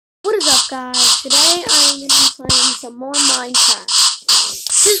guys? Today I'm going to be playing some more Minecraft.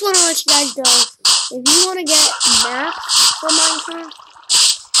 Just want to let you guys know, if you want to get maps for Minecraft,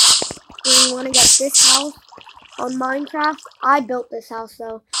 or you want to get this house on Minecraft, I built this house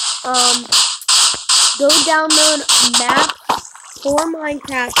though. Go download maps for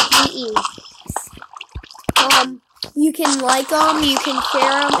Minecraft PE. You can like them, you can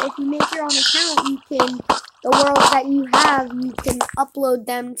share them. If you make your own account, you can, the worlds that you have, you can upload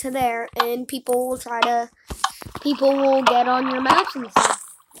them to there, and people will get on your maps and stuff.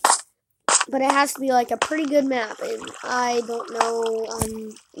 But it has to be like a pretty good map, and I don't know,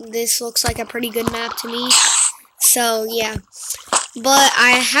 this looks like a pretty good map to me. So, yeah. But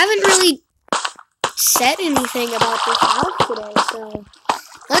I haven't really said anything about this house today, so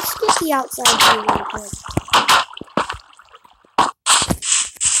let's get the outside view real quick.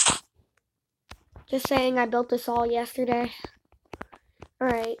 Just saying, I built this all yesterday.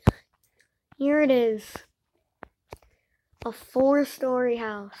 Alright, here it is. A 4-story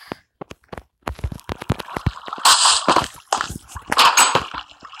house.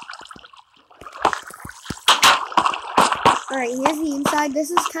 Alright, here's the inside.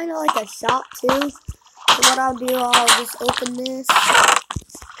 This is kind of like a shop too. So what I'll do, I'll just open this.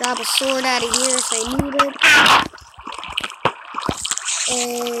 Grab a sword out of here if I need it.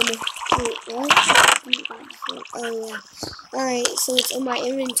 And, wait, what? Oh yeah. Alright, so it's in my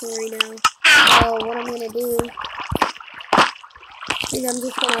inventory now. So what I'm going to do is I'm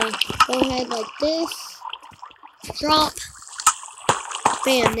just going to go ahead like this. Drop.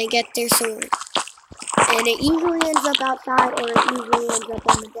 Bam, they get their sword. And it usually ends up outside, or it usually ends up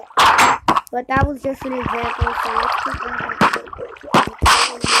on the deck. But that was just an example, so let's put that back.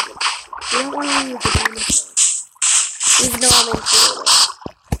 You don't want to use the dinosaur. Even though I'm into it.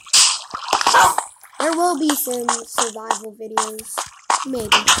 There will be some survival videos. Maybe.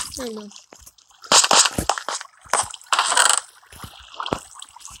 I don't know.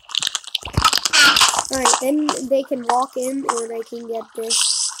 Alright, then they can walk in, or they can get this.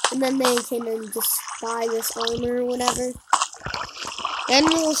 And then they can just buy this armor or whatever. Then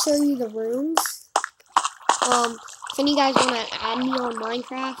we'll show you the rooms. If any of you guys want to add me on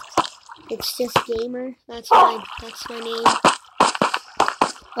Minecraft, it's just gamer. That's my name.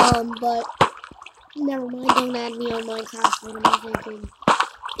 But never mind. Don't add me on Minecraft. What am I thinking?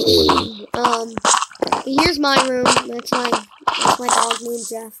 But here's my room. That's my dog named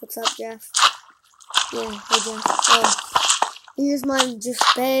Jeff. What's up, Jeff? Yeah, hey Jeff. Here's my just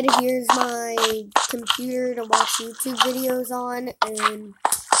bed, here's my computer to watch YouTube videos on,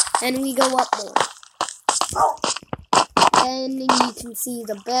 and we go up more. And you can see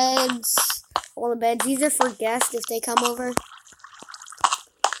the beds, all the beds. These are for guests if they come over.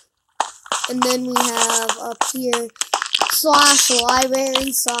 And then we have up here,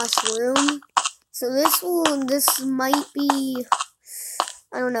 /library/room. So this might be,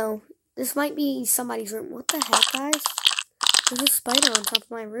 I don't know, this might be somebody's room. What the heck, guys? There's a spider on top of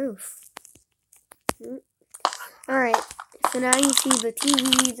my roof. Alright, so now you see the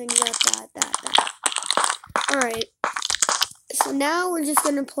TVs and you got that. Alright, so now we're just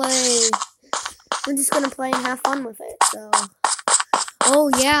gonna play and have fun with it, so. Oh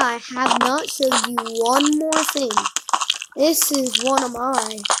yeah, I have not showed you one more thing. This is one of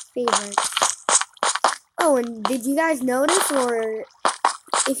my favorites. Oh, and did you guys notice, or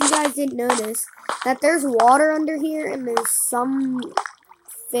if you guys didn't notice, that there's water under here and there's some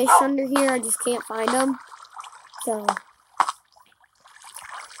fish under here? I just can't find them. So,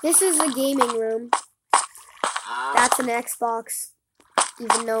 this is the gaming room. That's an Xbox,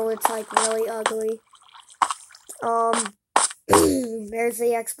 even though it's like really ugly. There's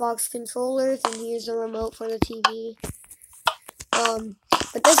the Xbox controllers, and here's the remote for the TV.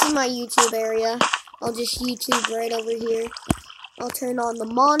 But this is my YouTube area. I'll just YouTube right over here. I'll turn on the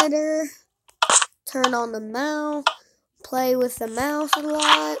monitor, turn on the mouse, play with the mouse a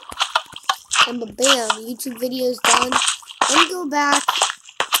lot, and bam, YouTube video's done. Then go back,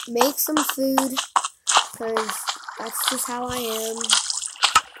 make some food, because that's just how I am.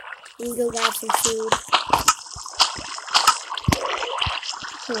 Then go grab some food.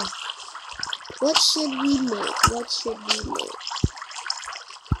 What should we make?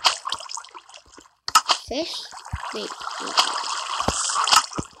 Fish? Wait.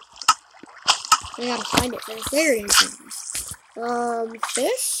 I gotta find it first. There it is.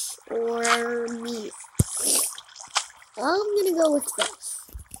 Fish or meat? I'm gonna go with fish.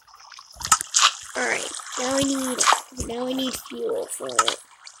 Alright, now I need fuel for it.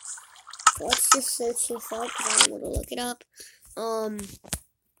 So let's just search this up because I don't want to look it up.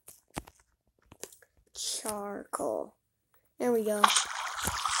 Charcoal. There we go.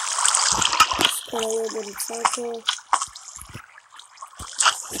 Put a little bit of charcoal.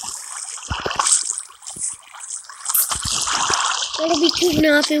 It'll be cooking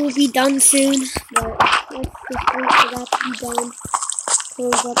off. It will be done soon. But let's just wait for that to be done.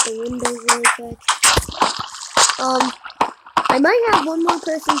 Close up the windows really quick. I might have one more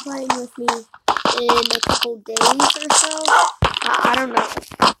person playing with me in a couple days or so. I don't know.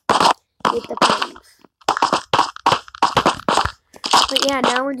 It depends. But yeah,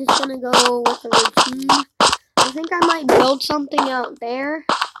 now we're just gonna go with the routine. I think I might build something out there.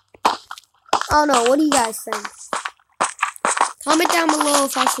 Oh no, what do you guys think? Comment down below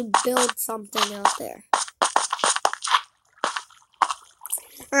if I should build something out there.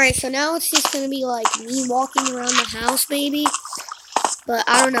 Alright, so now it's just gonna be like me walking around the house, maybe. But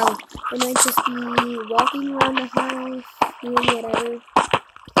I don't know. It might just be walking around the house, doing whatever.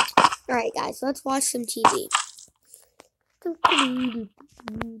 Alright, guys, let's watch some TV.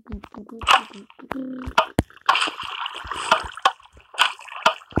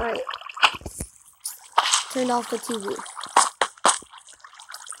 Alright. Turned off the TV.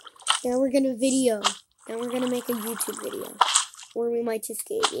 Now we're gonna video. Now we're gonna make a YouTube video. Or we might just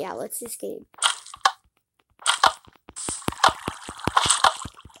game. Yeah, let's just game.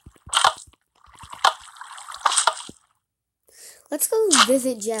 Let's go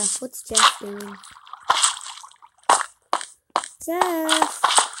visit Jeff. What's Jeff doing? Jeff!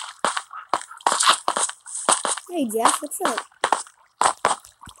 Hey Jeff, what's up?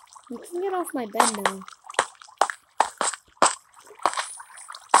 You can get off my bed now.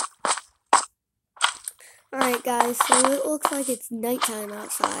 Alright guys, so it looks like it's nighttime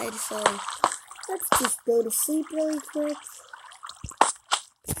outside, so let's just go to sleep really quick.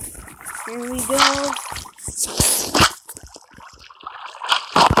 Here we go.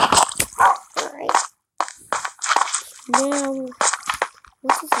 Alright. Now,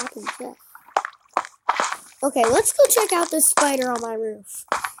 what just happened to Jeff? Okay, let's go check out this spider on my roof.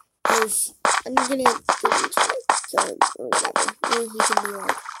 Because I'm gonna kill him or whatever. Or he can be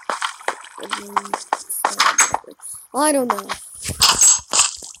like, well, I don't know.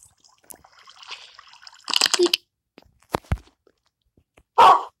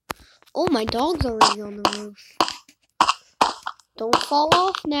 Oh, my dog's already on the roof. Don't fall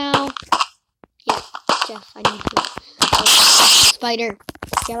off now. Yeah, Jeff, I need to. Okay. Spider,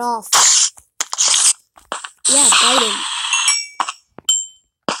 get off. Yeah, bite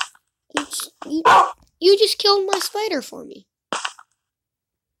him. You just killed my spider for me.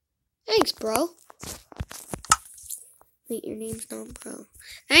 Thanks, bro. Wait, your name's not bro.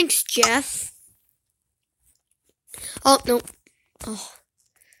 Thanks, Jeff. Oh, no. Oh.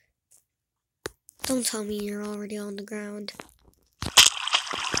 Don't tell me you're already on the ground.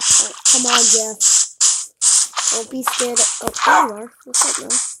 Oh, come on, Jeff. Don't be scared. Oh, there you are. What's up,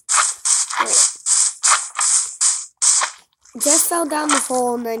 now? Right. Jeff fell down the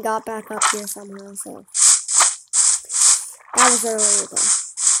hole and then got back up here somehow, so. That was earlier, though.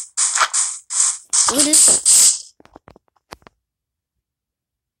 What is that?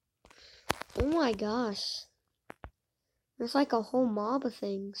 Oh my gosh. There's like a whole mob of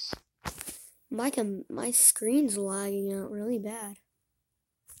things. My screen's lagging out really bad.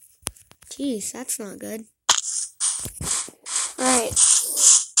 Jeez, that's not good. Alright.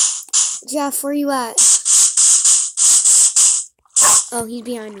 Jeff, where you at? Oh, he's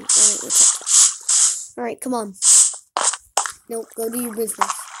behind me. Alright, let's check. Alright, come on. Nope, go do your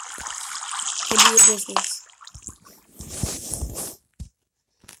business. Go do your business.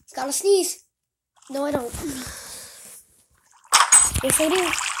 It's gotta sneeze. No, I don't. Yes, I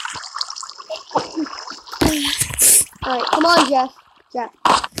do. Alright, come on, Jeff.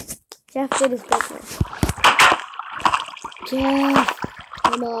 Jeff did his business. Jeff,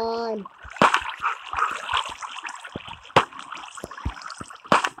 come on.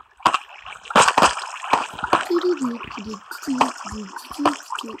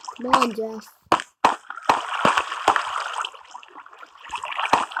 Come on, Jeff.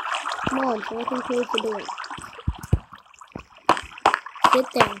 Come on, so I can close the door. Sit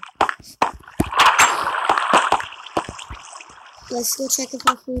there. Let's go check if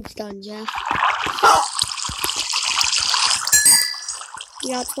our food's done, Jeff. We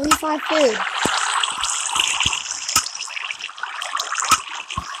got 25 food.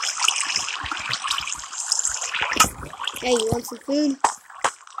 Hey, you want some food?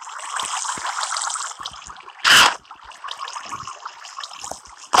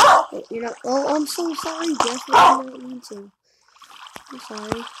 Wait, you're not. Oh, I'm so sorry, Jeff. I did not mean to. I'm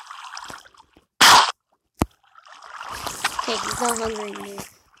sorry. Okay, he's not hungry anymore.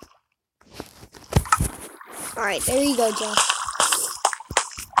 Alright, there you go, Jeff.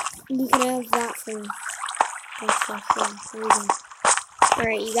 You can have that for stuff. Yeah, there you go.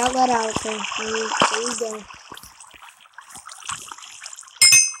 Alright, you got let out, so there you go.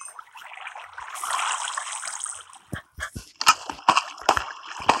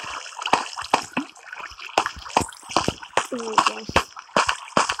 Oh, gosh.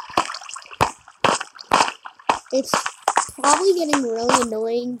 It's probably getting really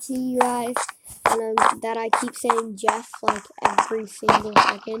annoying to you guys that I keep saying Jeff like every single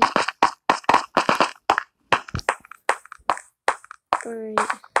second. Alright.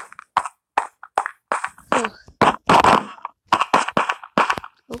 Huh.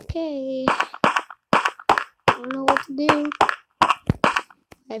 Okay. I don't know what to do.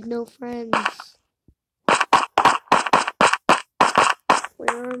 I have no friends.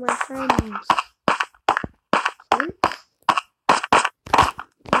 Where are my friends? Friends?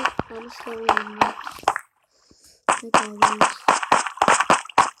 Nope, I'm still in this. Like always.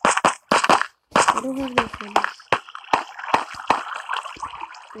 I don't have no friends.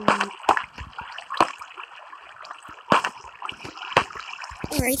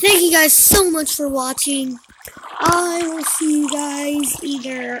 Alright, thank you guys so much for watching. I will see you guys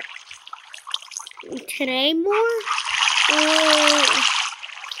either today more or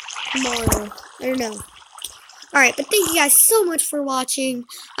tomorrow. I don't know. Alright, but thank you guys so much for watching.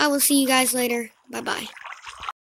 I will see you guys later. Bye-bye.